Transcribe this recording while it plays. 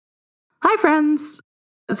Hi, friends.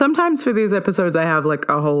 Sometimes for these episodes, I have like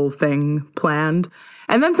a whole thing planned,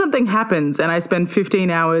 and then something happens, and I spend 15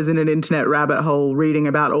 hours in an internet rabbit hole reading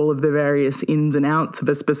about all of the various ins and outs of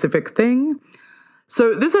a specific thing.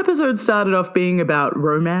 So this episode started off being about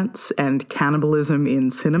romance and cannibalism in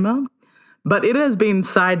cinema, but it has been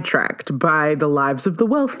sidetracked by the lives of the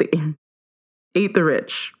wealthy. Eat the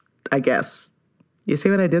rich, I guess. You see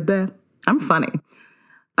what I did there? I'm funny.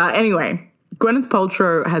 Anyway, Gwyneth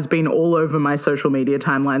Paltrow has been all over my social media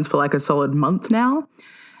timelines for like a solid month now.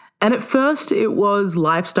 And at first it was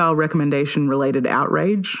lifestyle recommendation related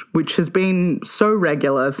outrage, which has been so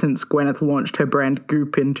regular since Gwyneth launched her brand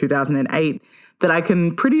Goop in 2008 that I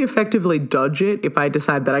can pretty effectively dodge it if I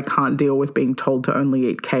decide that I can't deal with being told to only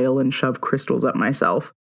eat kale and shove crystals up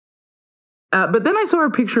myself. But then I saw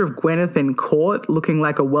a picture of Gwyneth in court looking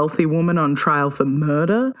like a wealthy woman on trial for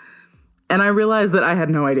murder, and I realized that I had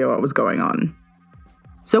no idea what was going on.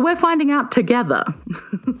 So we're finding out together.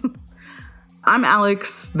 I'm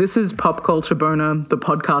Alex, this is Pop Culture Boner, the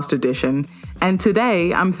podcast edition, and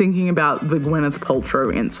today I'm thinking about the Gwyneth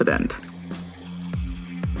Paltrow incident.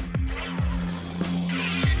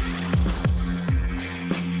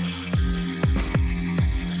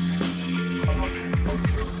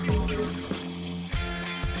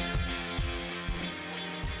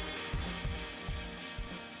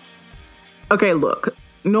 Okay, look,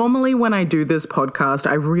 normally when I do this podcast,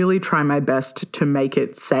 I really try my best to make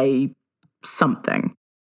it say something.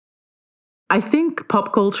 I think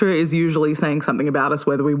pop culture is usually saying something about us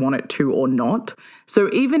whether we want it to or not.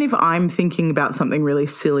 So even if I'm thinking about something really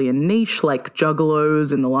silly and niche like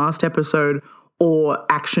juggalos in the last episode or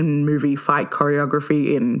action movie fight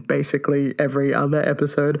choreography in basically every other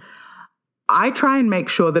episode, I try and make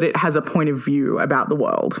sure that it has a point of view about the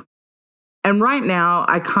world. And right now,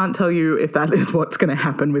 I can't tell you if that is what's going to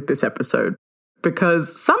happen with this episode,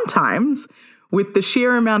 because sometimes, with the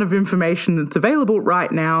sheer amount of information that's available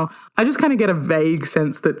right now, I just kind of get a vague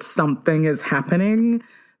sense that something is happening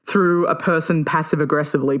through a person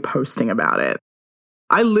passive-aggressively posting about it.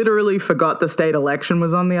 I literally forgot the state election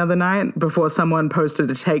was on the other night before someone posted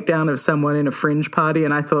a takedown of someone in a fringe party,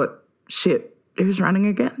 and I thought, shit, who's running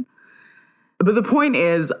again? But the point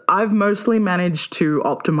is, I've mostly managed to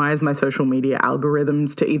optimize my social media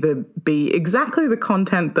algorithms to either be exactly the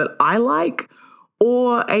content that I like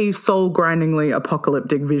or a soul-grindingly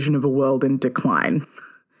apocalyptic vision of a world in decline.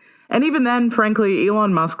 And even then, frankly,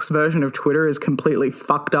 Elon Musk's version of Twitter is completely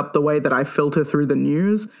fucked up the way that I filter through the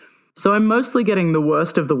news. So I'm mostly getting the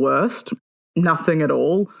worst of the worst, nothing at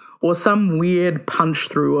all, or some weird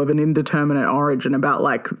punch-through of an indeterminate origin about,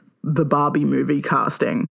 like, the Barbie movie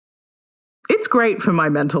casting. It's great for my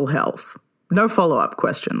mental health. No follow-up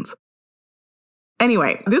questions.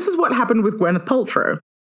 Anyway, this is what happened with Gwyneth Paltrow.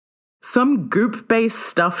 Some goop-based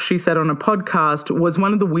stuff she said on a podcast was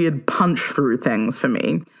one of the weird punch-through things for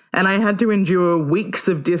me, and I had to endure weeks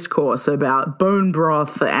of discourse about bone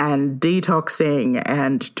broth and detoxing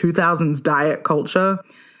and 2000s diet culture.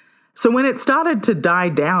 So when it started to die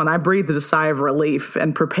down, I breathed a sigh of relief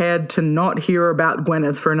and prepared to not hear about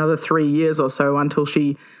Gwyneth for another 3 years or so until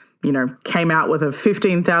she came out with a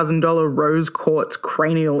 $15,000 rose quartz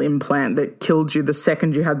cranial implant that killed you the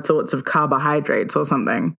second you had thoughts of carbohydrates or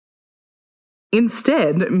something.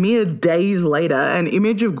 Instead, mere days later, an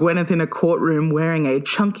image of Gwyneth in a courtroom wearing a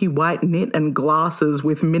chunky white knit and glasses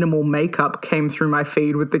with minimal makeup came through my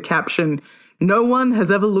feed with the caption, "No one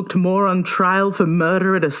has ever looked more on trial for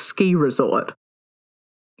murder at a ski resort."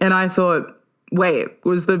 And I thought, wait,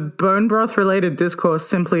 was the bone broth-related discourse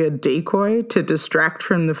simply a decoy to distract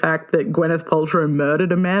from the fact that Gwyneth Paltrow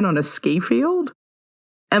murdered a man on a ski field?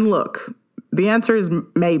 And look, the answer is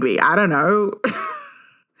maybe. I don't know.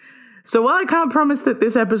 So while I can't promise that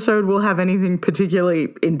this episode will have anything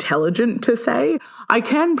particularly intelligent to say, I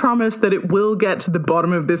can promise that it will get to the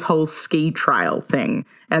bottom of this whole ski trial thing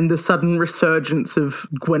and the sudden resurgence of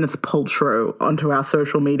Gwyneth Paltrow onto our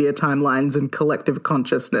social media timelines and collective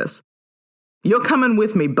consciousness. You're coming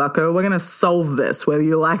with me, bucko. We're going to solve this, whether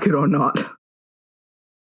you like it or not.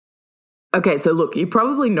 Okay, so look, you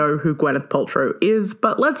probably know who Gwyneth Paltrow is,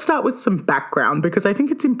 but let's start with some background because I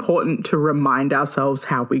think it's important to remind ourselves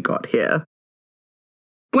how we got here.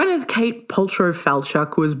 Gwyneth Kate Paltrow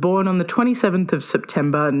Falchuk was born on the 27th of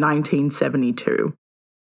September 1972.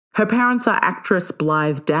 Her parents are actress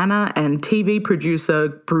Blythe Danner and TV producer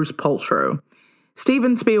Bruce Paltrow.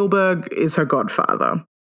 Steven Spielberg is her godfather.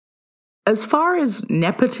 As far as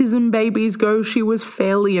nepotism babies go, she was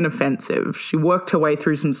fairly inoffensive. She worked her way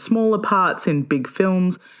through some smaller parts in big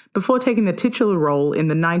films before taking the titular role in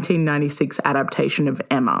the 1996 adaptation of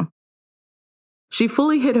Emma. She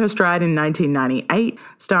fully hit her stride in 1998,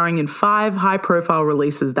 starring in 5 high-profile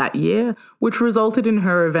releases that year, which resulted in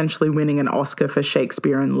her eventually winning an Oscar for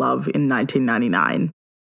Shakespeare in Love in 1999.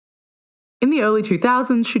 In the early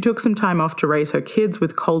 2000s, she took some time off to raise her kids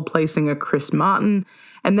with Coldplay singer Chris Martin,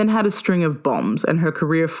 and then had a string of bombs, and her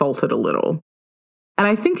career faltered a little. And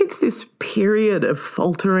I think it's this period of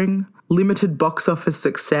faltering, limited box office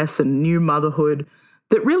success, and new motherhood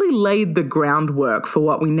that really laid the groundwork for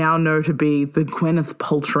what we now know to be the Gwyneth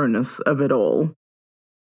Paltrowness of it all.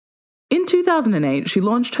 In 2008, she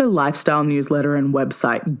launched her lifestyle newsletter and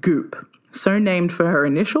website, Goop, so named for her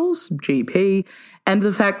initials, GP, and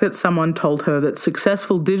the fact that someone told her that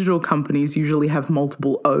successful digital companies usually have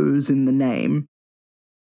multiple O's in the name.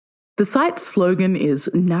 The site's slogan is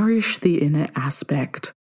 "Nourish the Inner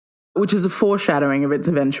Aspect," which is a foreshadowing of its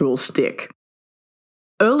eventual shtick.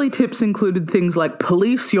 Early tips included things like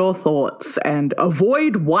police your thoughts and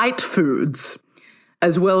avoid white foods,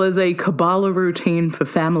 as well as a Kabbalah routine for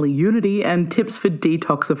family unity and tips for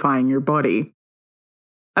detoxifying your body.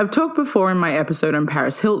 I've talked before in my episode on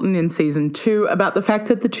Paris Hilton in season 2 about the fact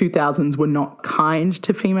that the 2000s were not kind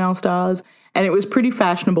to female stars, and it was pretty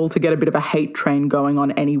fashionable to get a bit of a hate train going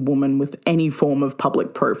on any woman with any form of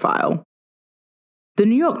public profile. The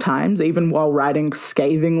New York Times, even while writing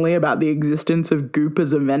scathingly about the existence of Goop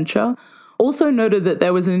as a venture, also noted that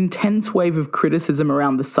there was an intense wave of criticism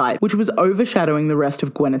around the site, which was overshadowing the rest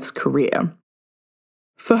of Gwyneth's career.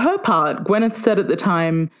 For her part, Gwyneth said at the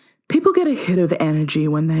time, "People get a hit of energy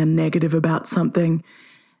when they are negative about something,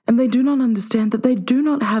 and they do not understand that they do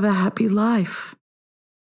not have a happy life."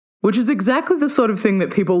 Which is exactly the sort of thing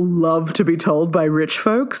that people love to be told by rich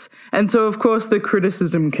folks, and so of course the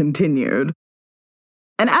criticism continued.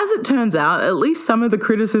 And as it turns out, at least some of the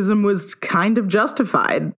criticism was kind of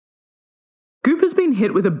justified. Goop has been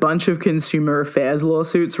hit with a bunch of consumer affairs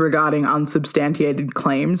lawsuits regarding unsubstantiated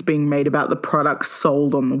claims being made about the products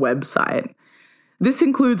sold on the website. This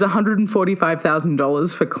includes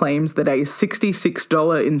 $145,000 for claims that a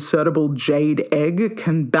 $66 insertable jade egg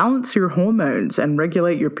can balance your hormones and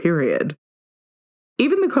regulate your period.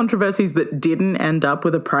 Even the controversies that didn't end up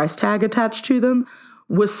with a price tag attached to them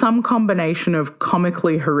was some combination of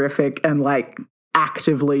comically horrific and,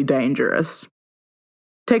 actively dangerous.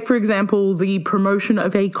 Take, for example, the promotion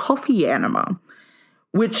of a coffee enema,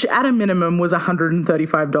 which at a minimum was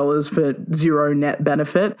 $135 for zero net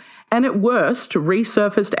benefit, and at worst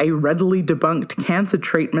resurfaced a readily debunked cancer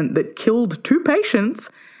treatment that killed 2 patients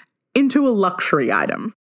into a luxury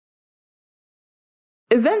item.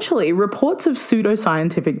 Eventually, reports of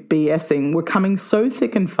pseudoscientific BSing were coming so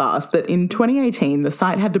thick and fast that in 2018, the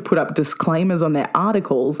site had to put up disclaimers on their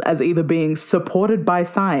articles as either being supported by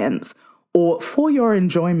science or for your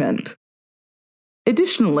enjoyment.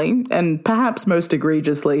 Additionally, and perhaps most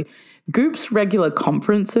egregiously, Goop's regular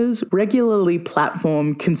conferences regularly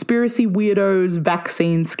platform conspiracy weirdos,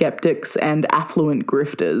 vaccine skeptics, and affluent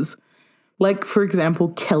grifters. Like, for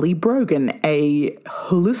example, Kelly Brogan, a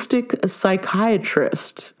holistic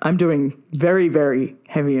psychiatrist. I'm doing very, very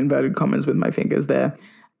heavy inverted commas with my fingers there.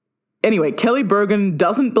 Anyway, Kelly Brogan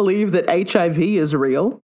doesn't believe that HIV is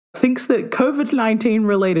real, thinks that COVID-19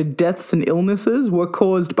 related deaths and illnesses were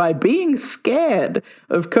caused by being scared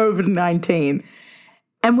of COVID-19,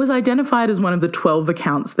 and was identified as one of the 12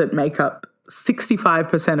 accounts that make up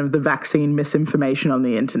 65% of the vaccine misinformation on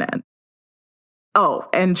the internet. Oh,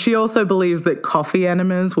 and she also believes that coffee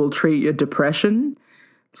enemas will treat your depression.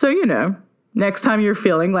 So, next time you're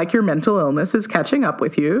feeling like your mental illness is catching up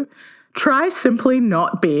with you, try simply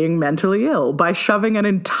not being mentally ill by shoving an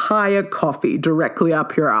entire coffee directly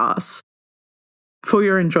up your ass. For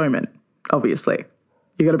your enjoyment, obviously.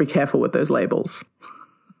 You got to be careful with those labels.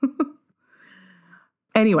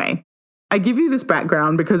 Anyway, I give you this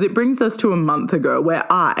background because it brings us to a month ago where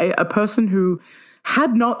I, a person who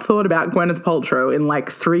had not thought about Gwyneth Paltrow in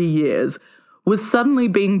 3 years, was suddenly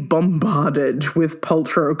being bombarded with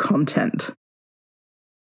Paltrow content.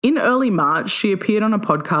 In early March, she appeared on a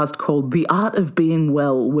podcast called The Art of Being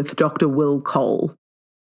Well with Dr. Will Cole.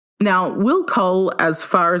 Now, Will Cole, as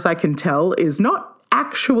far as I can tell, is not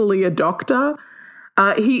actually a doctor.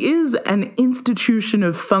 He is an institution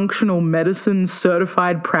of functional medicine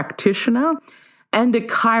certified practitioner and a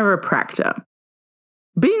chiropractor.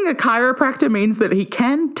 Being a chiropractor means that he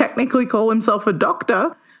can technically call himself a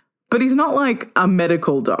doctor, but he's not a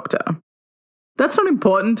medical doctor. That's not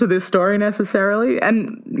important to this story necessarily,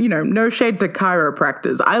 and, no shade to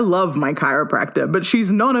chiropractors. I love my chiropractor, but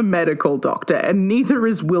she's not a medical doctor, and neither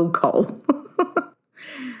is Will Cole.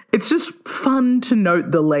 It's just fun to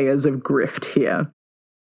note the layers of grift here.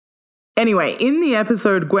 Anyway, in the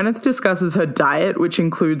episode, Gwyneth discusses her diet, which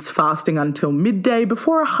includes fasting until midday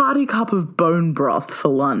before a hearty cup of bone broth for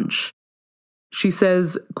lunch. She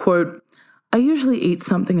says, quote, I usually eat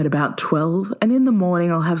something at about 12, and in the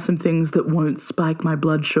morning I'll have some things that won't spike my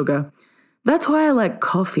blood sugar. That's why I like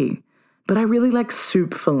coffee, but I really like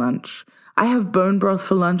soup for lunch. I have bone broth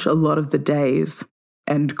for lunch a lot of the days.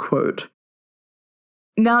 End quote.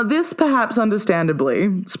 Now, this, perhaps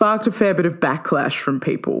understandably, sparked a fair bit of backlash from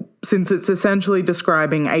people, since it's essentially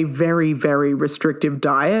describing a very, very restrictive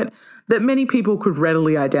diet that many people could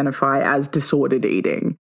readily identify as disordered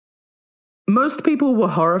eating. Most people were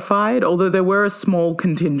horrified, although there were a small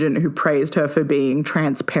contingent who praised her for being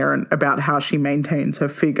transparent about how she maintains her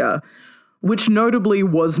figure, which notably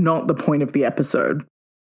was not the point of the episode.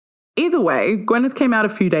 Either way, Gwyneth came out a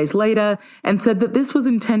few days later and said that this was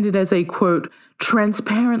intended as a, quote,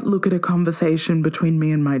 transparent look at a conversation between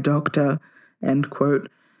me and my doctor, end quote,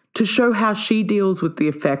 to show how she deals with the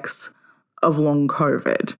effects of long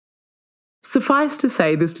COVID. Suffice to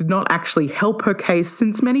say, this did not actually help her case,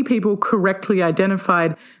 since many people correctly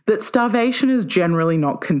identified that starvation is generally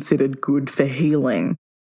not considered good for healing.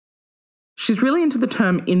 She's really into the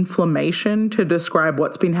term inflammation to describe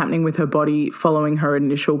what's been happening with her body following her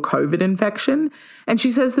initial COVID infection, and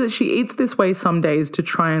she says that she eats this way some days to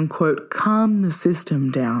try and, quote, calm the system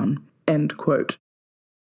down, end quote.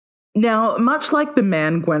 Now, much like the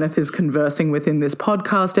man Gwyneth is conversing with in this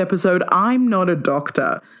podcast episode, I'm not a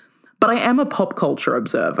doctor, but I am a pop culture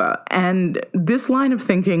observer, and this line of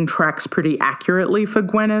thinking tracks pretty accurately for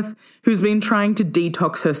Gwyneth, who's been trying to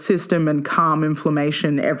detox her system and calm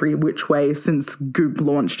inflammation every which way since Goop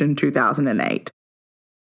launched in 2008.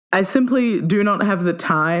 I simply do not have the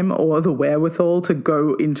time or the wherewithal to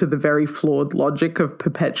go into the very flawed logic of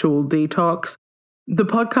perpetual detox. The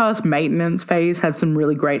podcast Maintenance Phase has some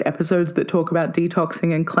really great episodes that talk about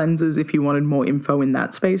detoxing and cleanses. If you wanted more info in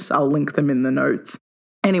that space, I'll link them in the notes.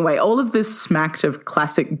 Anyway, all of this smacked of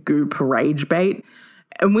classic Goop rage bait,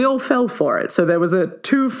 and we all fell for it. So there was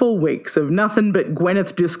 2 full weeks of nothing but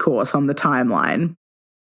Gwyneth discourse on the timeline.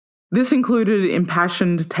 This included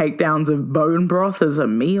impassioned takedowns of bone broth as a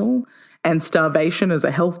meal and starvation as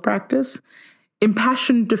a health practice,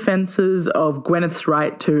 impassioned defenses of Gwyneth's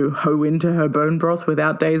right to hoe into her bone broth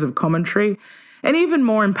without days of commentary, and even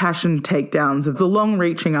more impassioned takedowns of the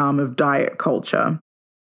long-reaching arm of diet culture.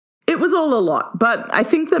 It was all a lot, but I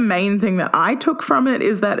think the main thing that I took from it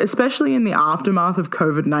is that, especially in the aftermath of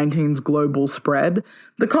COVID-19's global spread,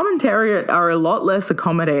 the commentariat are a lot less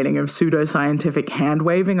accommodating of pseudoscientific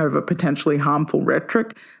hand-waving over potentially harmful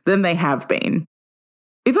rhetoric than they have been.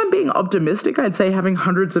 If I'm being optimistic, I'd say having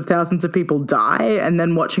hundreds of thousands of people die and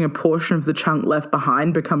then watching a portion of the chunk left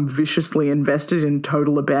behind become viciously invested in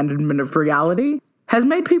total abandonment of reality has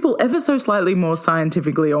made people ever so slightly more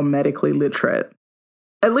scientifically or medically literate.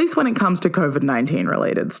 At least when it comes to COVID-19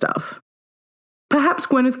 related stuff. Perhaps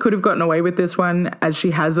Gwyneth could have gotten away with this one, as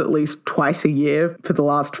she has at least twice a year for the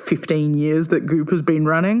last 15 years that Goop has been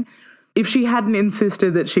running, if she hadn't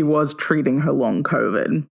insisted that she was treating her long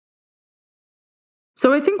COVID.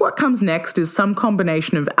 So I think what comes next is some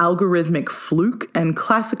combination of algorithmic fluke and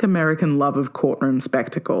classic American love of courtroom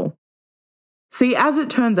spectacle. See, as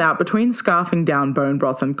it turns out, between scarfing down bone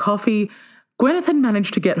broth and coffee, Gwyneth had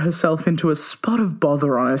managed to get herself into a spot of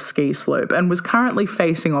bother on a ski slope and was currently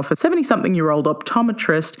facing off a 70-something-year-old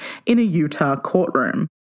optometrist in a Utah courtroom.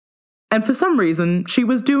 And for some reason, she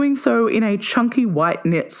was doing so in a chunky white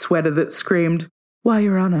knit sweater that screamed, "Why,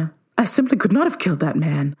 Your Honor, I simply could not have killed that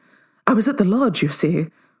man. I was at the lodge, you see.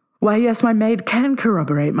 Why, yes, my maid can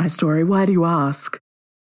corroborate my story. Why do you ask?"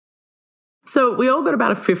 So we all got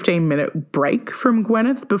about a 15-minute break from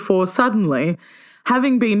Gwyneth before suddenly,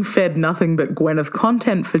 having been fed nothing but Gwyneth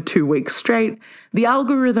content for 2 weeks straight, the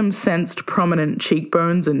algorithm sensed prominent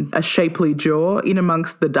cheekbones and a shapely jaw in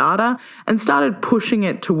amongst the data and started pushing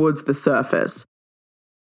it towards the surface.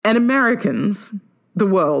 And Americans, the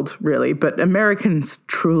world really, but Americans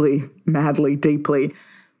truly, madly, deeply,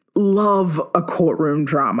 love a courtroom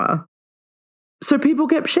drama. So people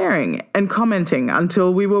kept sharing and commenting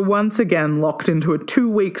until we were once again locked into a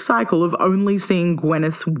 2-week cycle of only seeing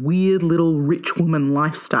Gwyneth's weird little rich woman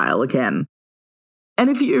lifestyle again. And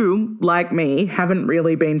if you, like me, haven't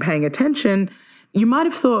really been paying attention, you might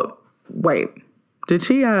have thought, wait, did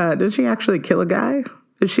she actually kill a guy?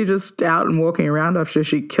 Is she just out and walking around after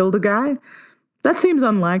she killed a guy? That seems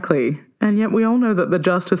unlikely, and yet we all know that the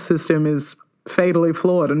justice system is fatally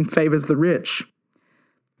flawed and favors the rich.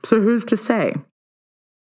 So who's to say?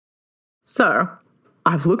 So,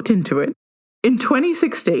 I've looked into it, In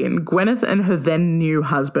 2016, Gwyneth and her then new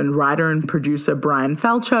husband, writer and producer Brian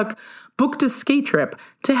Falchuk, booked a ski trip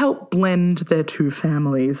to help blend their two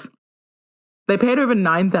families. They paid over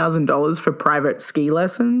 $9,000 for private ski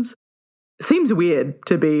lessons. Seems weird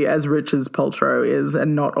to be as rich as Paltrow is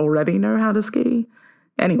and not already know how to ski.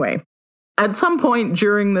 Anyway, at some point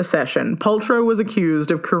during the session, Paltrow was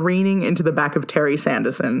accused of careening into the back of Terry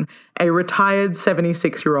Sanderson, a retired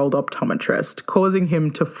 76-year-old optometrist, causing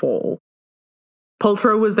him to fall.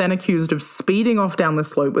 Paltrow was then accused of speeding off down the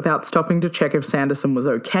slope without stopping to check if Sanderson was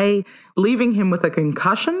okay, leaving him with a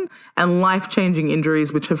concussion and life-changing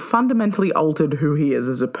injuries which have fundamentally altered who he is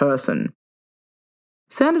as a person.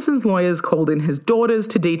 Sanderson's lawyers called in his daughters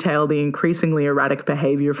to detail the increasingly erratic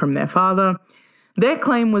behaviour from their father. Their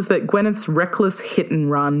claim was that Gwyneth's reckless hit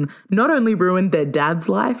and run not only ruined their dad's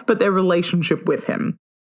life, but their relationship with him.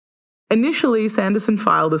 Initially, Sanderson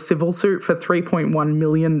filed a civil suit for $3.1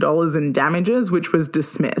 million in damages, which was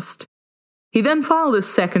dismissed. He then filed a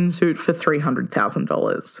second suit for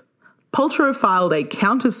 $300,000. Paltrow filed a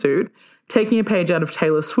countersuit, taking a page out of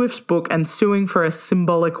Taylor Swift's book and suing for a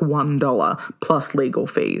symbolic $1 plus legal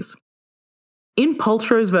fees. In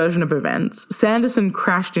Paltrow's version of events, Sanderson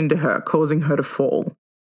crashed into her, causing her to fall.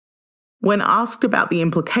 When asked about the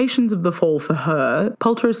implications of the fall for her,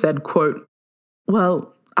 Paltrow said, quote,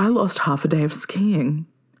 "Well, I lost half a day of skiing,"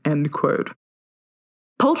 end quote.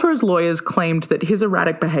 Paltrow's lawyers claimed that his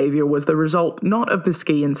erratic behaviour was the result not of the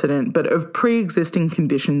ski incident, but of pre-existing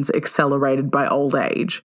conditions accelerated by old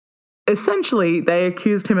age. Essentially, they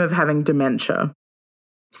accused him of having dementia.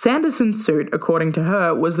 Sanderson's suit, according to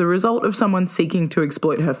her, was the result of someone seeking to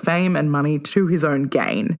exploit her fame and money to his own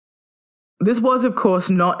gain. This was, of course,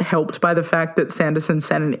 not helped by the fact that Sanderson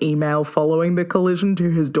sent an email following the collision to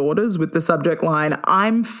his daughters with the subject line,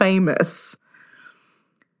 "I'm famous."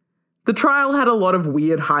 The trial had a lot of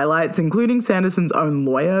weird highlights, including Sanderson's own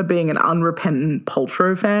lawyer being an unrepentant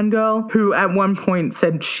Paltrow fangirl, who at one point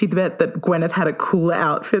said she'd bet that Gwyneth had a cooler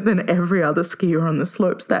outfit than every other skier on the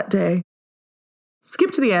slopes that day. Skip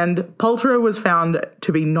to the end, Paltrow was found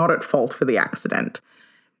to be not at fault for the accident.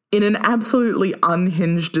 In an absolutely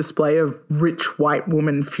unhinged display of rich white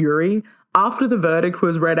woman fury, after the verdict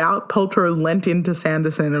was read out, Paltrow leant into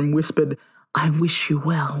Sanderson and whispered, "I wish you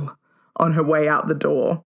well," on her way out the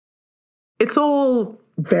door. It's all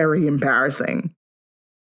very embarrassing.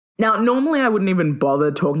 Now, normally I wouldn't even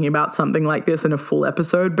bother talking about something like this in a full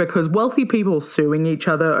episode because wealthy people suing each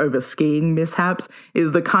other over skiing mishaps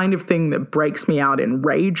is the kind of thing that breaks me out in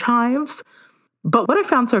rage hives. But what I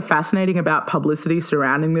found so fascinating about publicity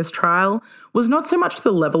surrounding this trial was not so much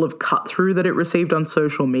the level of cut-through that it received on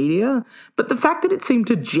social media, but the fact that it seemed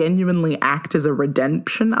to genuinely act as a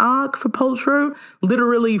redemption arc for Paltrow,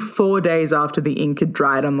 literally 4 days after the ink had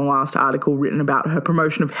dried on the last article written about her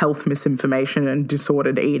promotion of health misinformation and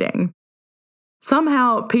disordered eating.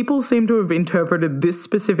 Somehow, people seem to have interpreted this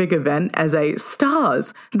specific event as a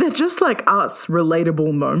 "stars, they're just like us"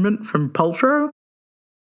 relatable moment from Paltrow.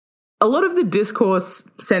 A lot of the discourse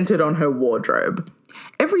centered on her wardrobe.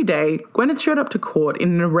 Every day, Gwyneth showed up to court in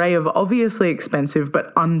an array of obviously expensive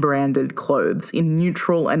but unbranded clothes in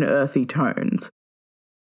neutral and earthy tones.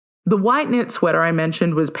 The white knit sweater I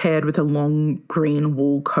mentioned was paired with a long green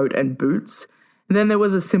wool coat and boots. Then there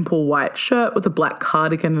was a simple white shirt with a black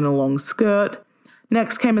cardigan and a long skirt.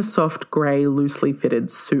 Next came a soft grey, loosely fitted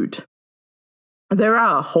suit. There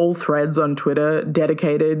are whole threads on Twitter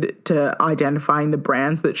dedicated to identifying the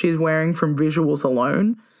brands that she's wearing from visuals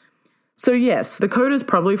alone. So yes, the coat is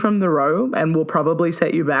probably from the Row and will probably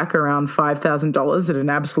set you back around $5,000 at an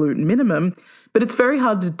absolute minimum, but it's very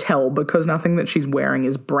hard to tell because nothing that she's wearing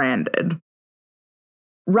is branded.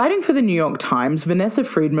 Writing for the New York Times, Vanessa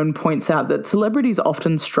Friedman points out that celebrities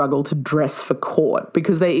often struggle to dress for court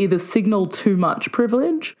because they either signal too much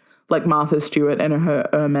privilege, like Martha Stewart and her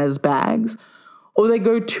Hermes bags, or they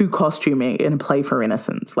go too costumey in a play for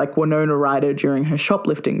innocence, like Winona Ryder during her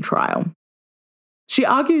shoplifting trial. She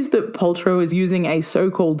argues that Paltrow is using a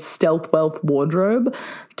so-called stealth wealth wardrobe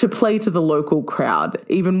to play to the local crowd,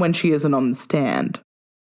 even when she isn't on the stand.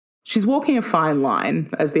 She's walking a fine line,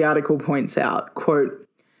 as the article points out, quote,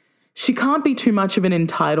 "She can't be too much of an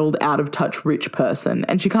entitled, out-of-touch rich person,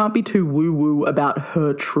 and she can't be too woo-woo about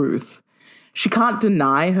her truth. She can't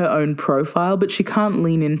deny her own profile, but she can't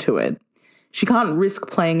lean into it. She can't risk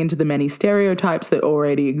playing into the many stereotypes that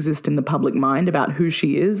already exist in the public mind about who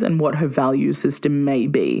she is and what her value system may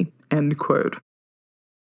be," end quote.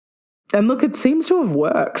 And look, it seems to have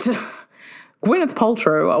worked. Gwyneth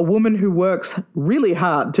Paltrow, a woman who works really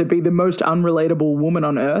hard to be the most unrelatable woman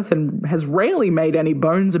on earth and has rarely made any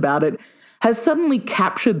bones about it, has suddenly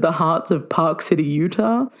captured the hearts of Park City,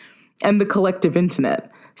 Utah, and the collective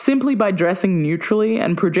internet, simply by dressing neutrally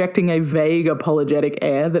and projecting a vague apologetic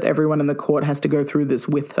air that everyone in the court has to go through this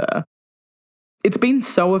with her. It's been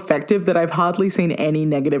so effective that I've hardly seen any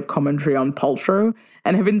negative commentary on Paltrow,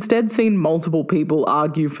 and have instead seen multiple people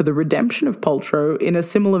argue for the redemption of Paltrow in a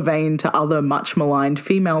similar vein to other much maligned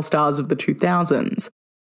female stars of the 2000s,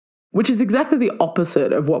 which is exactly the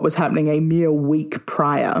opposite of what was happening a mere week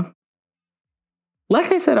prior.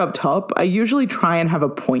 Like I said up top, I usually try and have a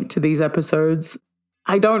point to these episodes.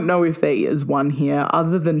 I don't know if there is one here,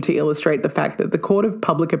 other than to illustrate the fact that the court of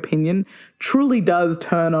public opinion truly does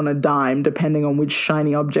turn on a dime depending on which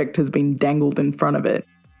shiny object has been dangled in front of it.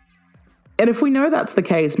 And if we know that's the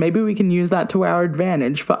case, maybe we can use that to our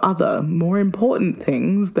advantage for other, more important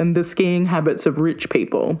things than the skiing habits of rich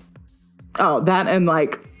people. Oh, that and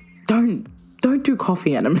don't do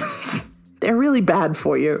coffee enemas. They're really bad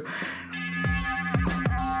for you.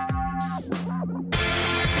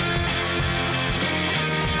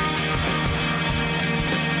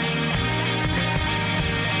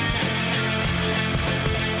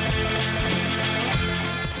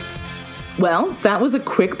 Well, that was a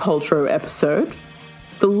quick Paltrow episode.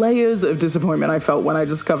 The layers of disappointment I felt when I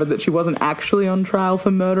discovered that she wasn't actually on trial for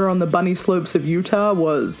murder on the bunny slopes of Utah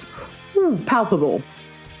was palpable.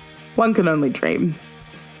 One can only dream.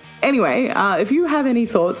 Anyway, if you have any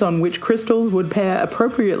thoughts on which crystals would pair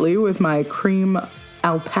appropriately with my cream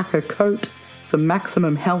alpaca coat for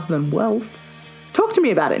maximum health and wealth, talk to me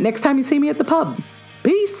about it next time you see me at the pub.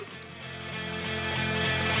 Peace!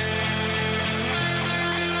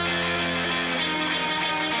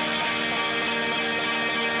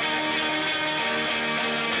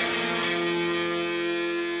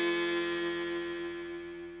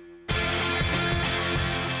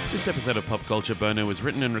 This episode of Pop Culture Boner was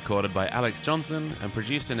written and recorded by Alex Johnson and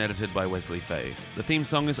produced and edited by Wesley Fay. The theme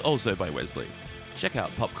song is also by Wesley. Check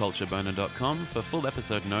out popcultureboner.com for full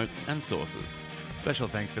episode notes and sources. Special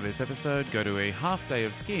thanks for this episode go to a half day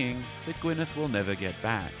of skiing that Gwyneth will never get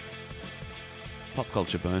back. Pop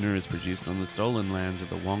Culture Boner is produced on the stolen lands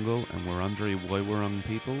of the Wongal and Wurundjeri Woiwurrung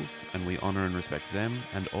peoples, and we honour and respect them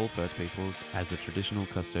and all First Peoples as the traditional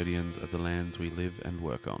custodians of the lands we live and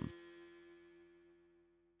work on.